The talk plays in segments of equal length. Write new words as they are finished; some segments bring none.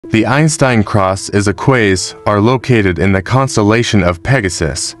The Einstein Cross is a quasar located in the constellation of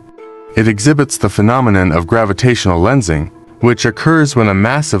Pegasus. It exhibits the phenomenon of gravitational lensing, which occurs when a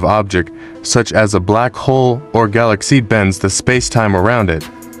massive object, such as a black hole or galaxy, bends the spacetime around it,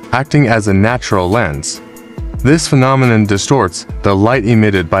 acting as a natural lens. This phenomenon distorts the light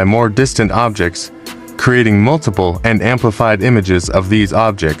emitted by more distant objects, creating multiple and amplified images of these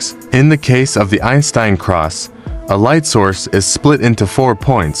objects. In the case of the Einstein Cross, a light source is split into 4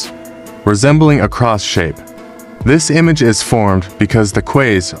 points, resembling a cross shape. This image is formed because the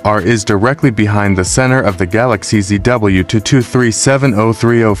quasar is directly behind the center of the galaxy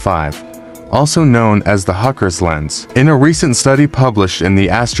ZW223700305, also known as the Hucker's lens. In a recent study published in the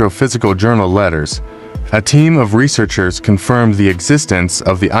Astrophysical Journal Letters, a team of researchers confirmed the existence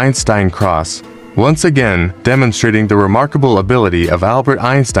of the Einstein Cross, once again demonstrating the remarkable ability of Albert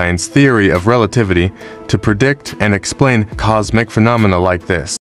Einstein's theory of relativity to predict and explain cosmic phenomena like this.